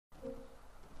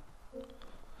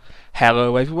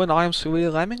Hello everyone, I am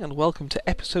Surreal Lemming and welcome to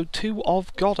episode 2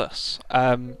 of Godus.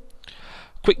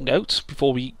 Quick note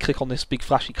before we click on this big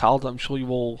flashy card that I'm sure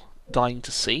you're all dying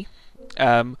to see.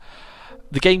 The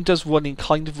game does run in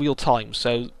kind of real time,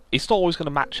 so it's not always going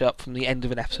to match up from the end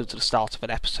of an episode to the start of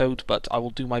an episode, but I will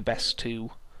do my best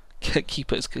to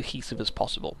keep it as cohesive as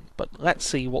possible. But let's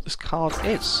see what this card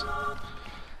is.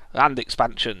 Land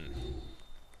expansion.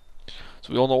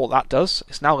 So we all know what that does.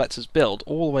 It now lets us build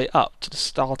all the way up to the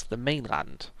start of the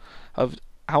mainland.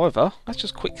 However, let's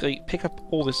just quickly pick up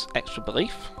all this extra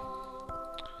belief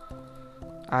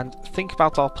and think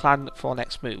about our plan for our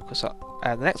next move, because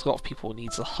the next lot of people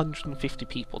needs 150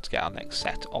 people to get our next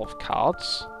set of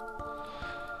cards.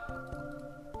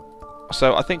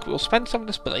 So I think we'll spend some of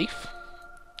this belief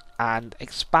and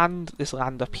expand this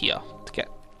land up here to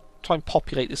try and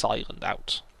populate this island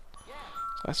out.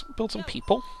 So let's build some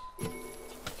people.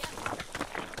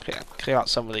 Clear out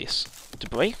some of this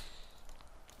debris.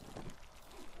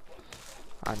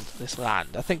 And this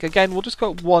land. I think again we'll just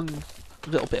go one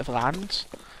little bit of land.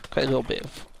 Create a little bit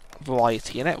of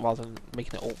variety in it rather than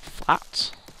making it all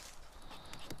flat.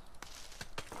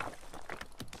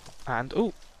 And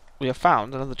oh, we have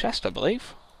found another chest, I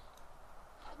believe.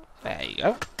 There you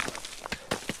go.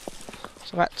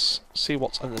 So let's see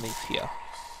what's underneath here.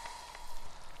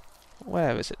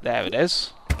 Where is it? There it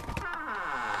is.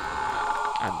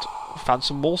 And we found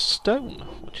some more stone,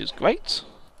 which is great.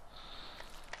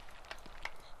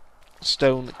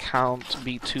 Stone can't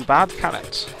be too bad, can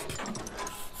it?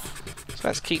 So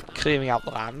let's keep clearing out the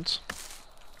land.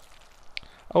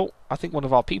 Oh, I think one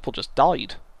of our people just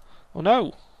died. Oh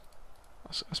no!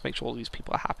 Let's make sure all these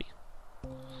people are happy.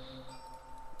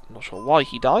 I'm not sure why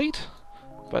he died,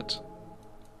 but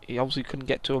he obviously couldn't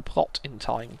get to a plot in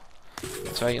time.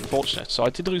 It's very unfortunate. So I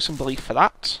did lose some belief for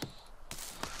that.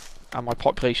 And my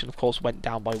population, of course, went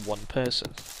down by one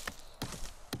person.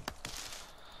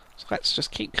 So let's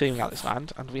just keep clearing out this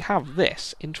land. And we have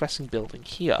this interesting building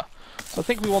here. So I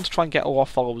think we want to try and get all our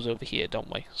followers over here, don't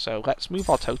we? So let's move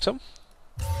our totem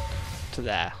to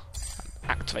there and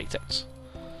activate it.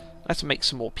 Let's make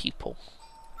some more people.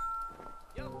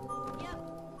 No,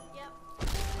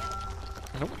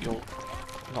 you're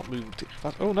not moving too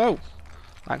fast. Oh no!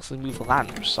 I accidentally moved the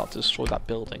land, which started to destroy that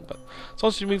building. But as long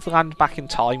as you move the land back in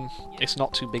time, it's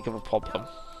not too big of a problem.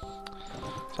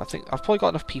 So I think I've probably got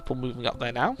enough people moving up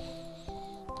there now.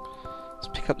 Let's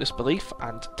pick up this belief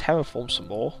and terraform some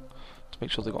more to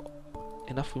make sure they've got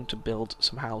enough room to build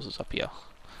some houses up here.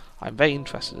 I'm very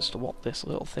interested as to what this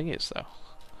little thing is, though.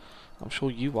 I'm sure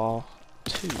you are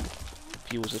too,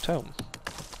 viewers at home.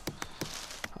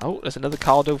 Oh, there's another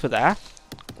card over there.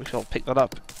 We shall pick that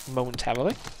up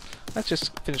momentarily. Let's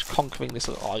just finish conquering this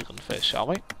little island first, shall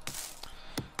we?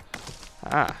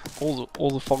 Ah, all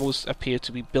the followers appear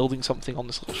to be building something on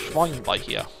this little shrine by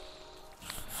here.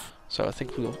 So I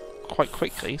think we'll quite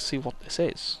quickly see what this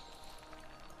is.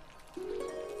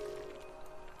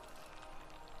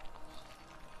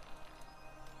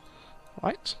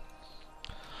 Right.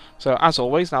 So as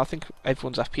always, now I think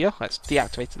everyone's up here. Let's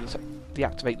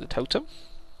deactivate the totem.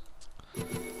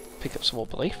 Pick up some more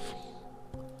belief.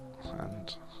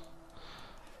 And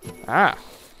ah,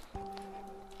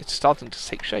 it's starting to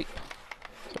take shape.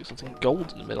 It's like something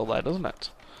gold in the middle there, doesn't it?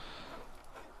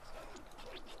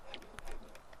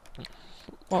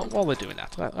 Well, while we're doing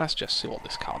that, let's just see what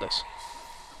this card is.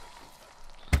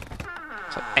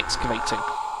 It's like excavating.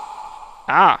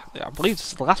 Ah, I believe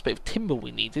this is the last bit of timber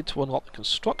we needed to unlock the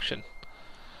construction.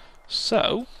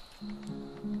 So,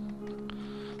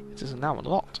 it is now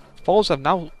unlocked. Falls are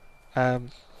now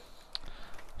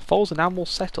more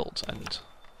settled, and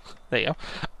there you go.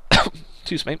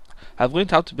 Excuse me. I've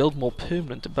learned how to build more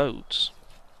permanent abodes.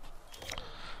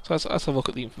 So let's have a look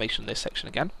at the information in this section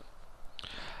again.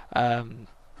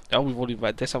 Oh, we've already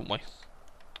read this, haven't we?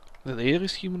 The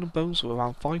earliest human bones were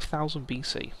around 5000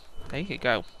 BC. There you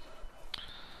go.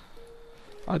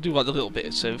 I do like the little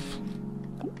bits of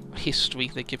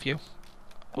history they give you.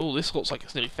 Oh, this looks like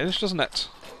it's nearly finished, doesn't it?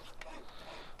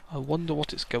 I wonder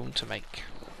what it's going to make.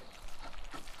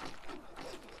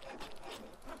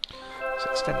 Let's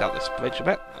extend out this bridge a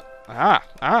bit.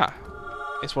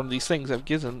 It's one of these things that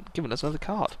have given us another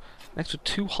card. An extra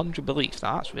 200 belief.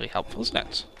 Now that's really helpful, isn't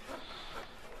it?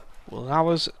 Will allow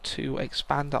us to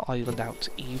expand our island out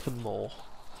even more.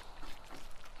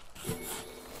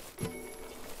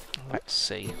 Let's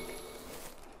see.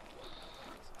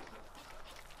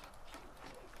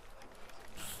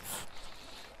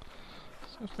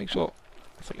 So let's make sure.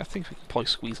 I think we can probably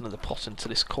squeeze another pot into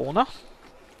this corner.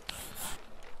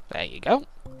 There you go.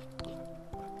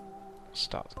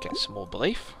 Start to get some more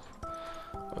belief.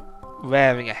 We're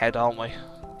raring ahead, aren't we?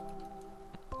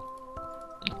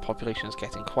 population is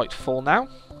getting quite full now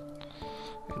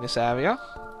in this area.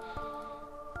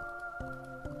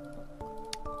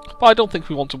 But I don't think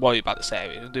we want to worry about this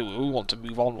area, do we? We want to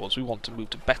move onwards. We want to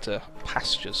move to better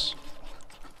pastures.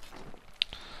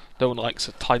 No one likes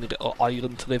a tiny little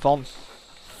island to live on.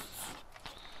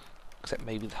 Except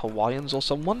maybe the Hawaiians or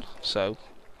someone. So,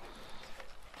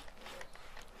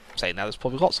 saying now, there's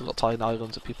probably lots of little tiny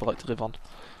islands that people like to live on.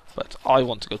 But I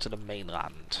want to go to the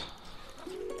mainland.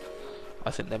 I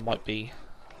think there might be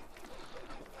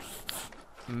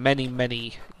many,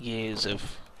 many years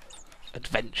of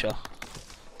adventure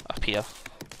up here.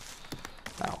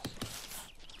 Now,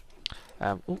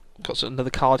 ooh, got another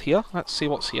card here. Let's see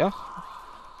what's here.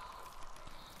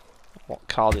 What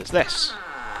card is this?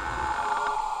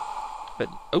 An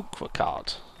ochre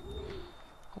card.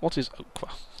 What is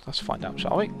ochre? Let's find out,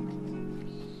 shall we?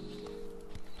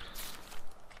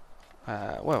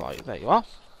 Where are you? There you are.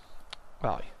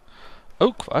 Where are you?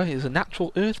 Ochre is a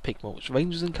natural earth pigment which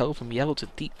ranges in colour from yellow to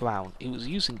deep brown. It was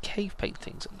used in cave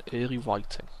paintings and early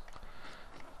writing.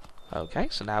 Okay,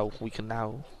 so now we can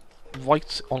now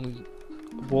write on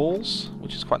walls,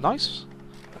 which is quite nice.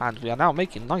 And we are now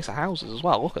making nicer houses as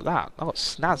well. Look at that. That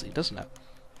looks snazzy, doesn't it?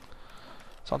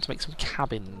 So I want to make some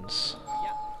cabins.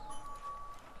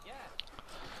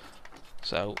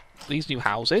 So these new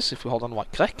houses, if we hold on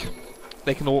right click,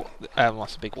 they can all...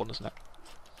 that's a big one, isn't it?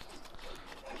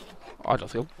 I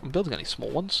don't think I'm building any small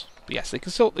ones. But yes, they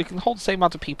can hold the same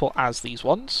amount of people as these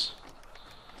ones.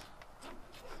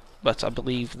 But I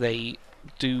believe they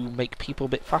do make people a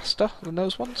bit faster than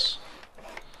those ones.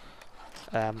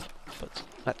 But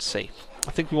let's see.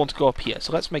 I think we want to go up here,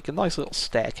 so let's make a nice little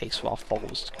staircase for our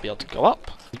followers to be able to go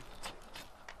up.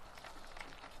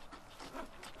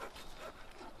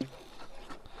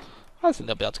 I think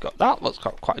they'll be able to go up that. Looks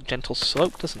got quite a gentle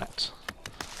slope, doesn't it?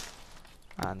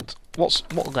 And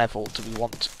what level do we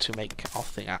want to make our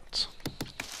thing at?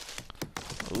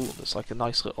 Ooh, there's like a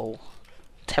nice little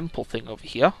temple thing over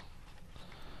here.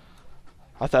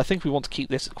 I think we want to keep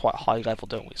this at quite a high level,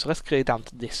 don't we? So let's clear down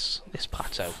to this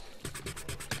plateau.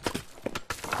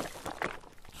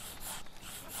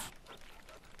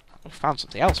 We found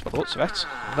something else by the looks of it.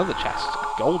 Another chest,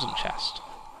 a golden chest.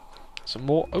 Some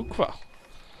more ochre.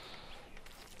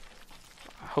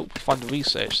 I hope we find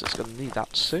research that's going to need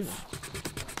that soon.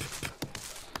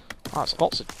 Ah, there's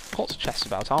lots of chests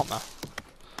about, aren't there?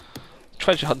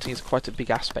 Treasure hunting is quite a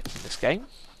big aspect in this game.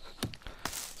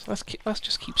 So let's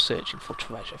just keep searching for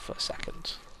treasure for a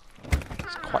second.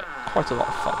 It's quite a lot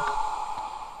of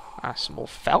fun. Some more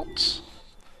felt.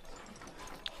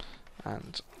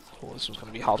 And oh, this one's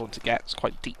going to be a hard one to get. It's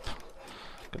quite deep.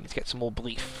 Going to get some more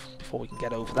belief before we can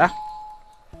get over there.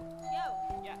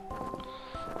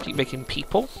 Keep making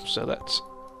people so that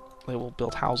they will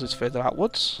build houses further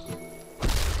outwards.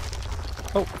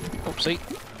 Oh, oopsie.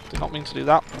 Did not mean to do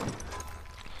that.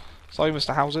 Sorry,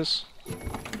 Mr. Houses.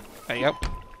 There you go.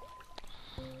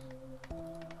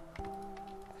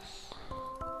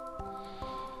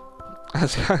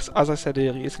 As I said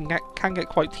earlier, it can get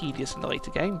quite tedious in the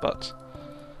later game, but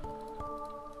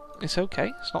it's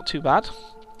okay. It's not too bad.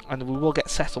 And we will get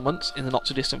settlements in the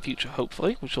not-too-distant future,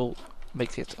 hopefully, which will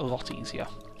make it a lot easier.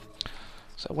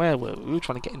 So where were we? We were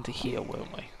trying to get into here,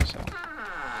 weren't we? So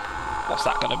what's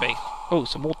that going to be? Oh,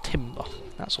 some more timber.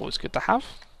 That's always good to have.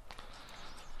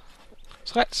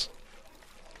 So let's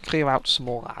clear out some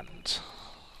more land.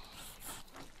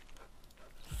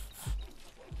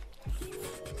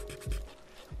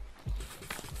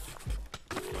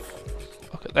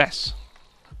 Look at this.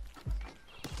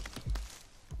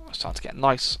 We're starting to get a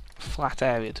nice flat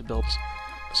area to build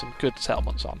some good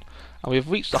settlements on. And we've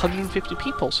reached 150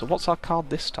 people, so what's our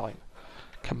card this time?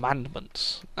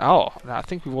 Commandments. Oh, now I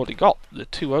think we've already got the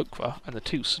 2 ochre and the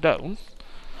 2 stone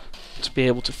to be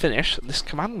able to finish this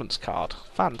commandments card.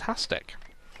 Fantastic.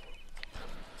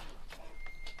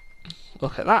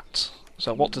 Look at that.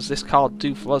 So what does this card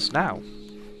do for us now?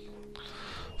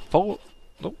 Follow...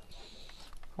 Oh,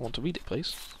 I want to read it,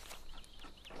 please.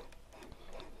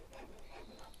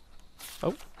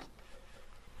 Oh.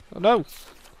 Oh no.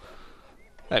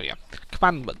 There we go.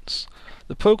 Commandments.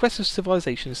 The progress of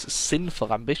civilization is a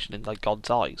sinful ambition in thy God's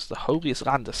eyes. The holiest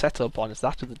land to settle upon is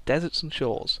that of the deserts and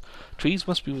shores. Trees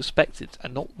must be respected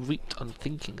and not reaped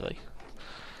unthinkingly.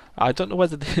 I don't know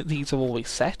whether these are always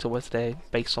set or whether they're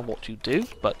based on what you do,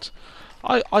 but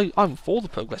I'm for the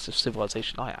progress of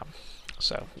civilization, I am.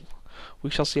 So, we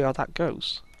shall see how that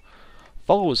goes.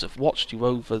 Followers have watched you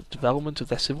over the development of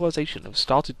their civilization and have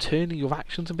started turning your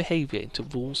actions and behaviour into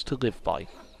rules to live by.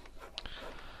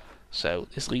 So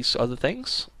this leads to other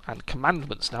things, and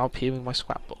commandments now appear in my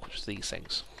scrapbook, which is these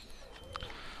things.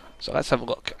 So let's have a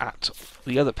look at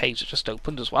the other page that just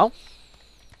opened as well.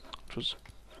 Which was...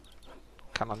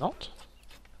 Can I not?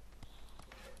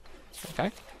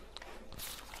 Okay.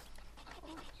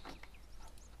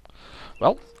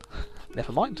 Well,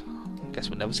 never mind. Guess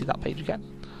we'll never see that page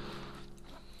again.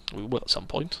 We will at some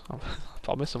point. I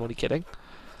promise, I'm only kidding.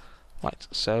 Right,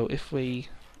 so if we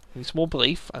need some more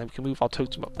belief, and then we can move our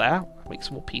totem up there, make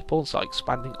some more people, and start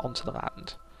expanding onto the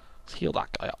land. Let's heal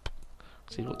that guy up.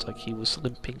 See, it looked like he was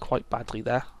limping quite badly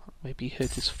there. Maybe he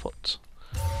hurt his foot.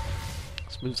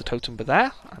 Let's move the totem by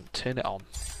there, and turn it on.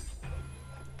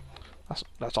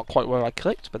 That's not quite where I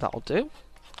clicked, but that'll do.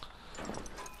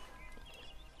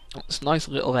 It's a nice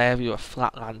little area of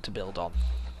flat land to build on.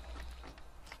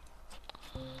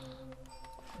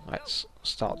 Let's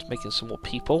start making some more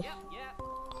people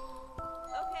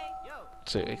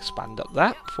to expand up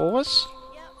there for us.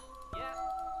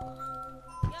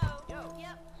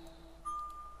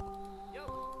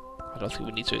 I don't think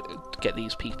we need to get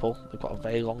these people. They've got a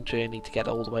very long journey to get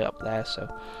all the way up there,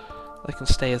 so they can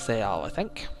stay as they are, I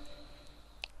think.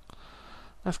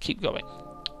 Let's keep going.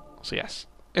 So yes,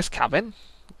 this cabin,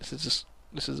 this is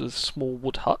a small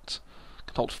wood hut,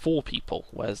 can hold 4 people,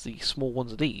 whereas the small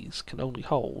ones of these can only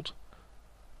hold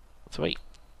 3.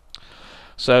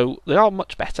 So they are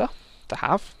much better to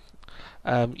have.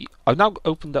 I've now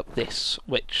opened up this,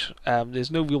 which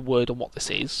there's no real word on what this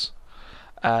is.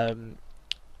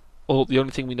 Or the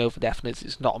only thing we know for definite is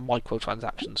it's not a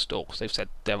microtransaction store, because they've said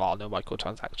there are no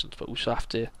microtransactions, but we shall have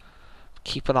to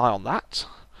keep an eye on that.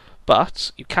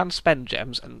 But you can spend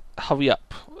gems and hurry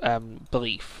up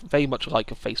belief, very much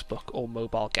like a Facebook or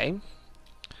mobile game.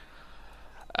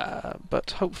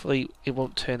 But hopefully it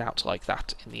won't turn out like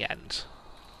that in the end.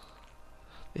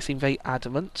 They seem very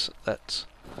adamant that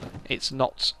it's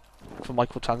not for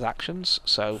microtransactions,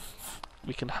 so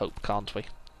we can hope, can't we?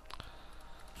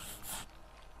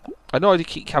 I know I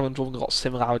keep drawing a lot of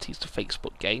similarities to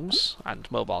Facebook games and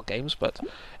mobile games, but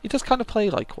it does kind of play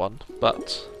like one,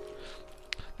 but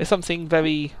there's something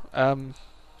very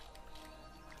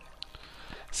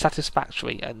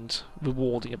satisfactory and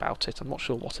rewarding about it. I'm not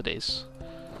sure what it is.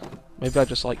 Maybe I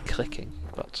just like clicking,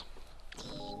 but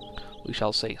we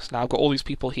shall see. So now I've got all these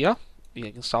people here.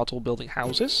 You can start all building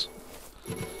houses,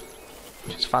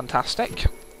 which is fantastic.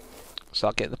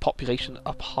 Start getting the population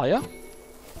up higher.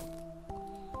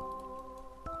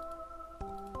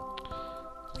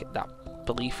 Get that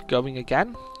belief going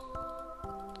again.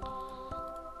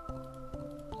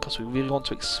 Because we really want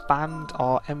to expand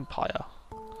our empire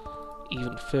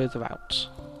even further out.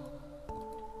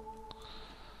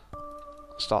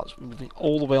 Starts moving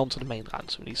all the way onto the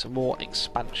mainland, so we need some more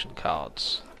expansion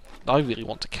cards. I really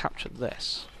want to capture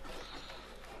this.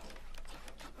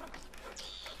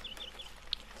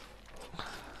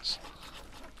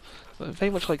 So very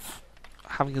much like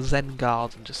having a Zen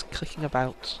garden, just clicking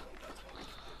about,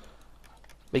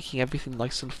 making everything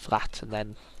nice and flat, and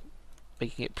then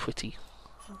making it pretty.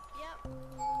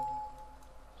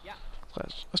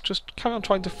 Let's just carry on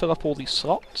trying to fill up all these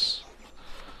slots.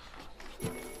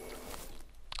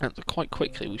 And quite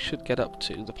quickly we should get up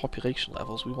to the population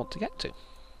levels we want to get to.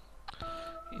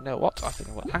 You know what? I think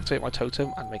I'm going to activate my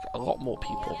totem and make a lot more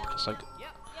people, because there's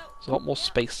a lot more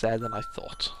space there than I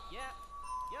thought.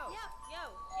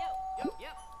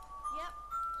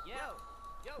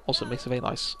 Also, it makes a very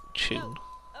nice tune,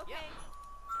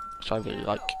 which I really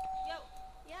like.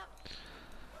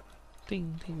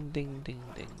 Ding, ding, ding, ding,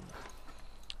 ding.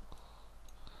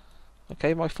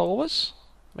 Okay, my followers,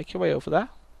 make your way over there.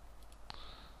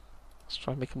 Let's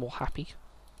try and make them more happy.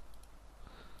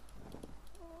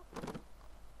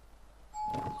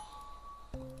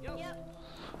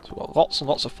 So we've got lots and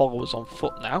lots of followers on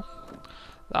foot now.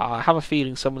 I have a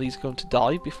feeling some of these are going to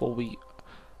die before we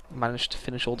manage to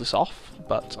finish all this off,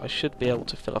 but I should be able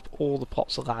to fill up all the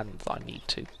plots of land that I need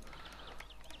to.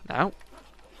 Now,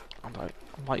 and I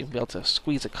might even be able to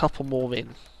squeeze a couple more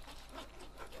in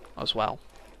as well.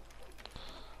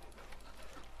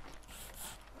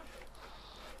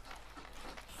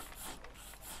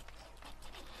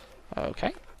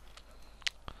 Okay.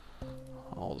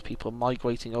 All the people are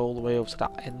migrating all the way over to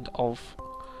that end of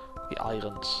the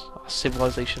island. Our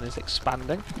civilization is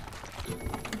expanding.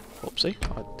 Oopsie,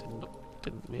 I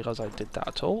didn't realise I did that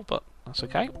at all, but that's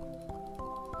okay.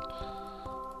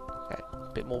 Okay,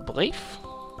 a bit more belief.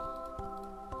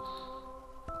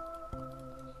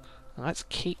 And let's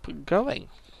keep going.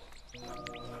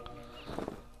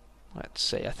 Let's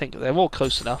see, I think they're all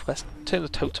close enough. Let's turn the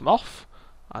totem off,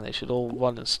 and they should all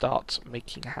run and start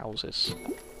making houses.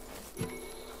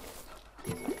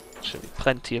 Should be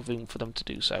plenty of room for them to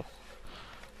do so.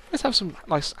 Let's have some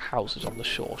nice houses on the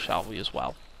shore, shall we, as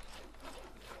well?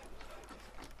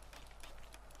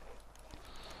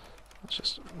 Let's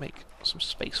just make some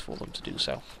space for them to do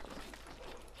so.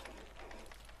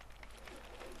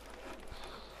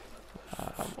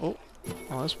 Oh,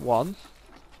 there's one.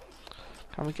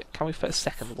 Can we fit a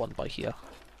second one by here?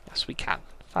 Yes, we can.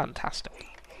 Fantastic.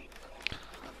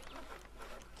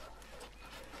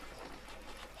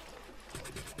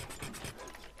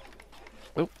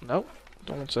 Oh no,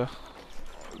 don't want to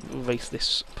erase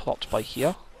this plot by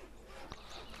here. I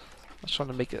was trying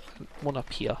to make it one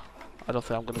up here. I don't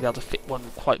think I'm going to be able to fit one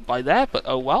quite by there, but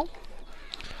oh well.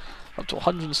 Up to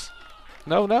 100.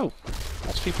 No, no.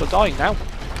 Lots of people are dying now.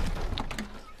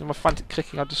 In my frantic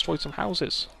clicking, I destroyed some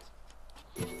houses.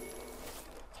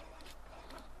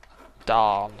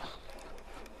 Darn.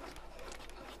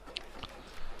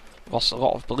 Lost a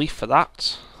lot of belief for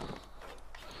that.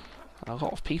 And a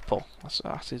lot of people.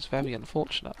 That is very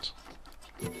unfortunate.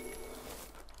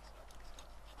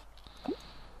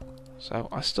 So,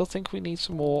 I still think we need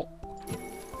some more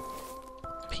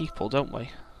people, don't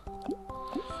we?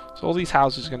 So all these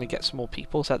houses are going to get some more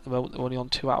people. So at the moment they're only on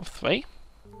 2 out of 3.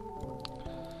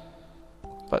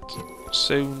 But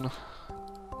soon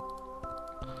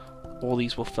all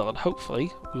these will fill, and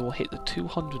hopefully we will hit the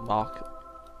 200 mark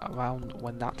around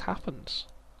when that happens.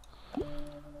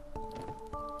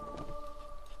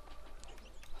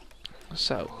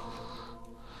 So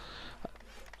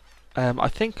I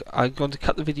think I'm going to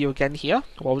cut the video again here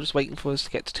while we're just waiting for us to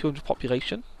get to 200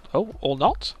 population. Oh, or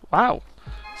not. Wow.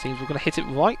 Seems we're going to hit it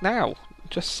right now.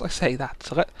 Just as I say that.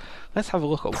 So let's have a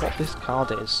look at what this card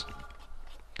is.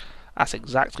 That's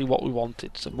exactly what we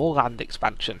wanted. Some more land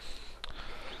expansion.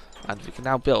 And we can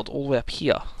now build all the way up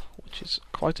here, which is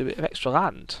quite a bit of extra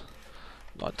land.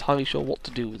 Not entirely sure what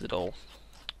to do with it all.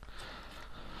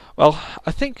 Well,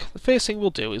 I think the first thing we'll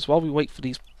do is while we wait for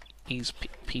these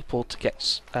people to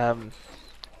get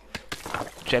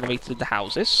generated in the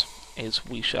houses, is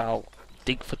we shall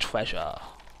dig for treasure.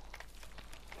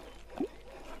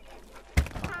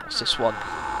 What's this one?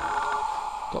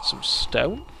 Got some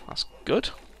stone. That's good.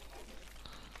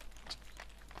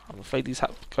 I'm afraid these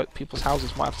people's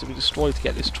houses might have to be destroyed to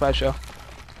get this treasure.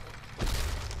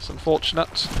 It's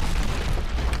unfortunate.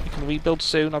 You can rebuild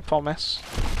soon, I promise.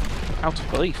 Out of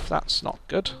belief, that's not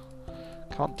good.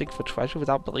 Can't dig for treasure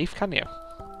without belief, can you?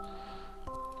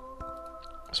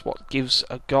 That's what gives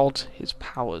a god his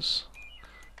powers.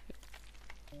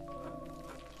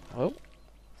 Oh.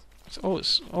 Oh,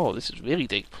 this is really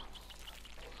deep.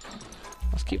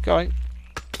 Let's keep going.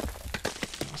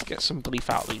 Let's get some belief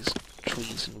out of these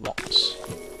trees and rocks.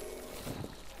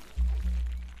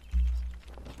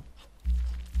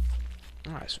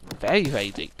 Ah, it's very,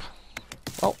 very deep.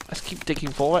 Well, let's keep digging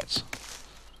for it.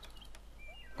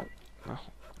 Oh, no,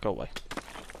 go away.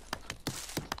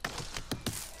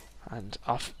 And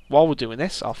while we're doing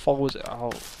this, our followers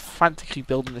are frantically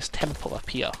building this temple up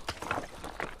here.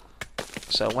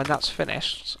 So when that's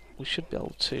finished, we should be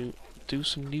able to do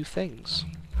some new things.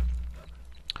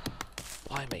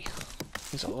 Blimey,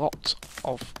 there's a lot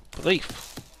of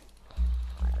belief.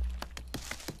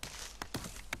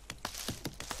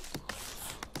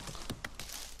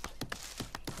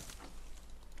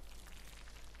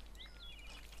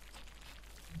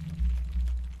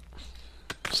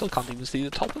 Still can't even see the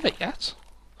top of it yet.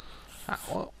 Ah,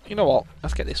 well, you know what?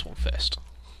 Let's get this one first.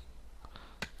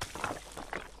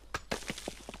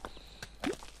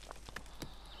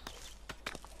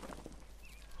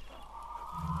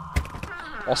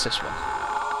 What's this one?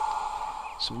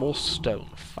 Some more stone.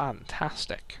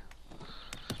 Fantastic.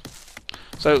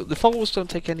 So, the followers don't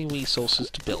take any resources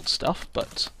to build stuff,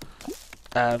 but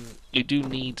you do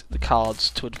need the cards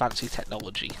to advance your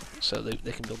technology, so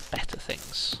they can build better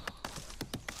things.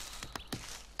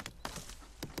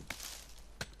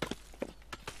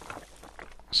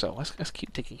 So, let's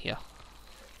keep digging here.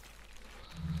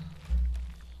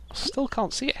 Still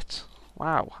can't see it.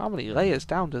 Wow, how many layers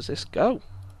down does this go?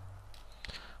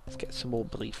 Let's get some more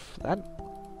belief then.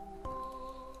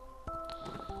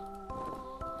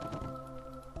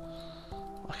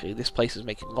 Okay, this place is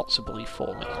making lots of belief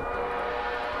for me.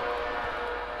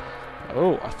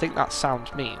 Oh, I think that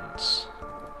sound means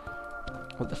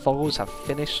that the followers have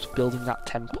finished building that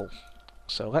temple.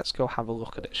 So let's go have a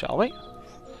look at it, shall we?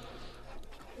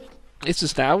 This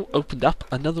has now opened up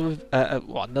an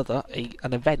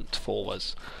event for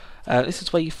us. This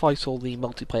is where you fight all the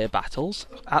multiplayer battles.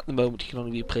 At the moment, you can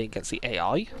only be playing against the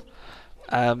AI.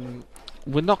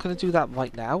 We're not going to do that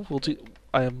right now. We'll do.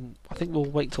 I think we'll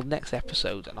wait till next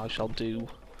episode, and I shall do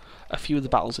a few of the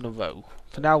battles in a row.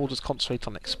 For now, we'll just concentrate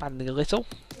on expanding a little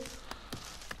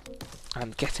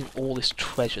and getting all this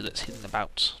treasure that's hidden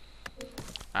about.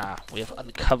 Ah, we have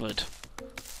uncovered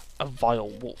a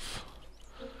vile wolf.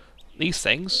 these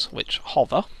things, which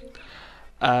hover,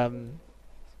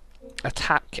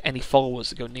 attack any followers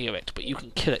that go near it, but you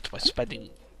can kill it by spending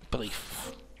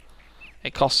belief.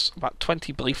 It costs about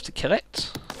 20 belief to kill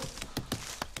it,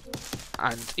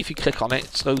 and if you click on it,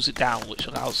 it slows it down, which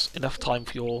allows enough time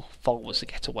for your followers to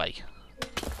get away.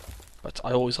 But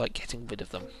I always like getting rid of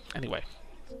them. Anyway,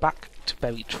 back to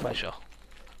buried treasure.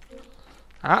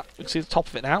 Ah, you can see the top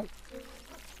of it now.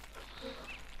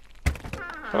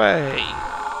 Hooray!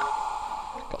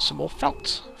 Got some more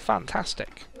felt.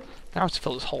 Fantastic. Now I have to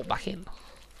fill this hole back in.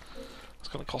 It's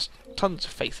going to cost tons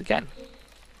of faith again.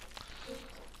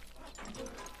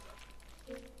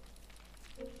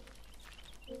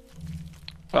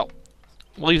 Well,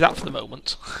 we'll leave that for the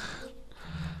moment.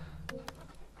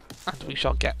 And we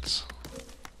shall get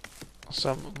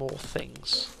some more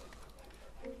things.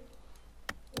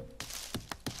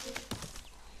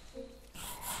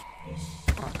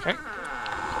 Okay.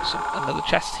 Got another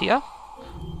chest here.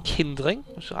 Kindling,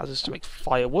 which allows us to make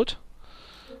firewood,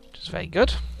 which is very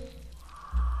good.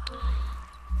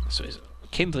 So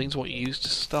kindling is what you use to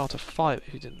start a fire,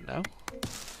 if you didn't know.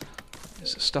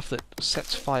 It's the stuff that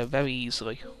sets fire very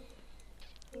easily.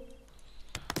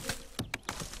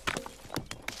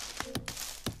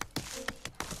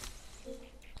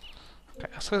 Okay,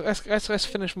 so let's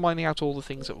finish mining out all the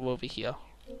things that were over here.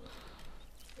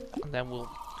 And then we'll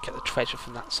get the treasure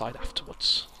from that side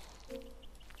afterwards.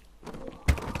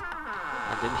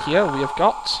 And in here we have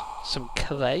got some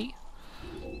clay,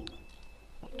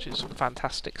 which is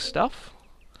fantastic stuff.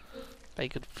 Very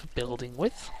good for building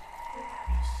with.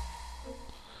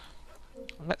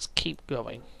 And let's keep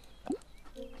going.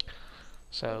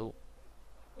 So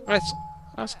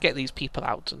let's get these people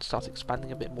out and start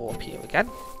expanding a bit more up here again,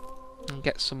 and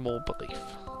get some more belief.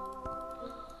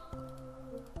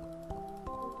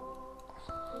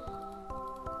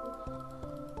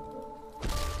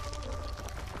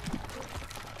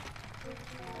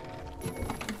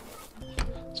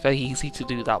 It's very easy to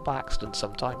do that by accident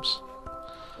sometimes.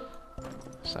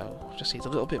 So just need a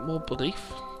little bit more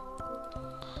belief.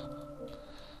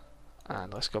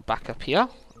 And let's go back up here.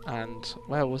 And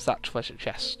where was that treasure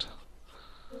chest?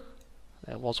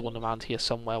 There was one around here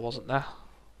somewhere, wasn't there?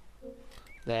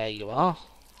 There you are.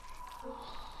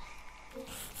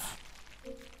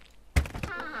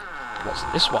 What's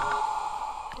in this one?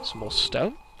 Some more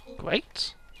stone.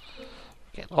 Great.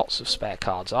 Getting lots of spare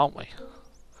cards, aren't we?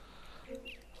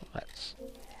 Let's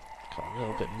got a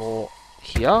little bit more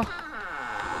here.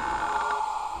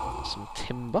 Some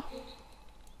timber.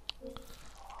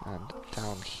 And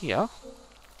down here,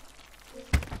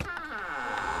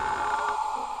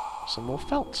 some more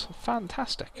felt.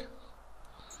 Fantastic.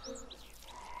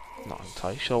 Not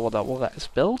entirely sure what that will let us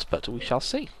build, but we shall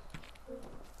see.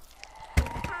 And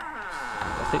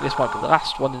I think this might be the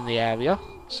last one in the area.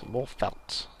 Some more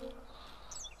felt.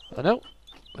 Oh no,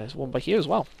 there's one by here as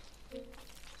well.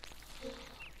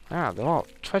 Ah, there are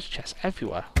treasure chests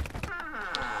everywhere.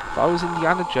 If I was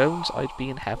Indiana Jones, I'd be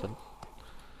in heaven.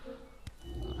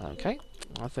 Okay,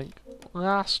 I think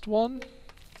last one.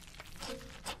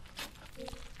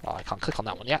 Well, I can't click on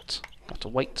that one yet. I have to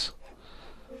wait.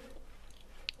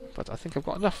 But I think I've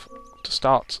got enough to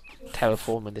start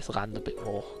terraforming this land a bit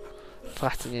more,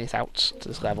 flattening it out to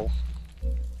this level.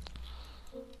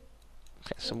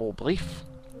 Get some more belief.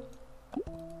 The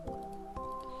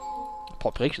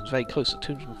population's very close to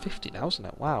 250 now, isn't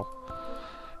it? Wow.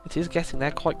 It is getting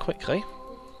there quite quickly.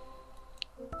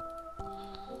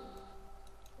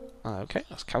 Okay,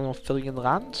 let's carry on filling in the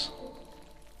land.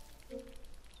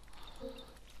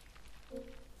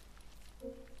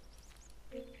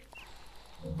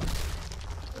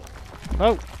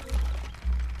 Oh!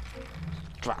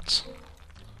 Drat.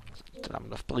 Didn't have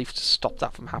enough belief to stop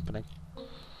that from happening.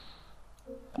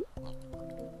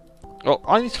 Well,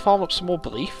 I need to farm up some more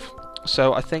belief,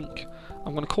 so I think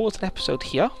I'm going to call it an episode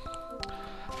here.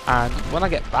 And when I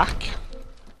get back,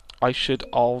 I should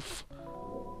have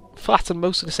flatten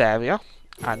most of this area,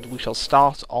 and we shall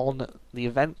start on the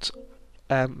event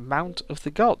Mount of the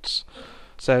Gods.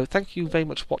 So thank you very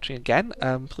much for watching again.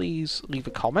 Please leave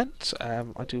a comment.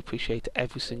 I do appreciate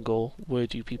every single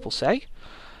word you people say,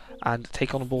 and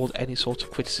take on board any sort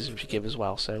of criticism you give as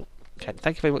well. So again,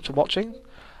 thank you very much for watching.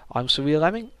 I'm Surreal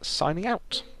Lemming, signing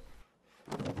out.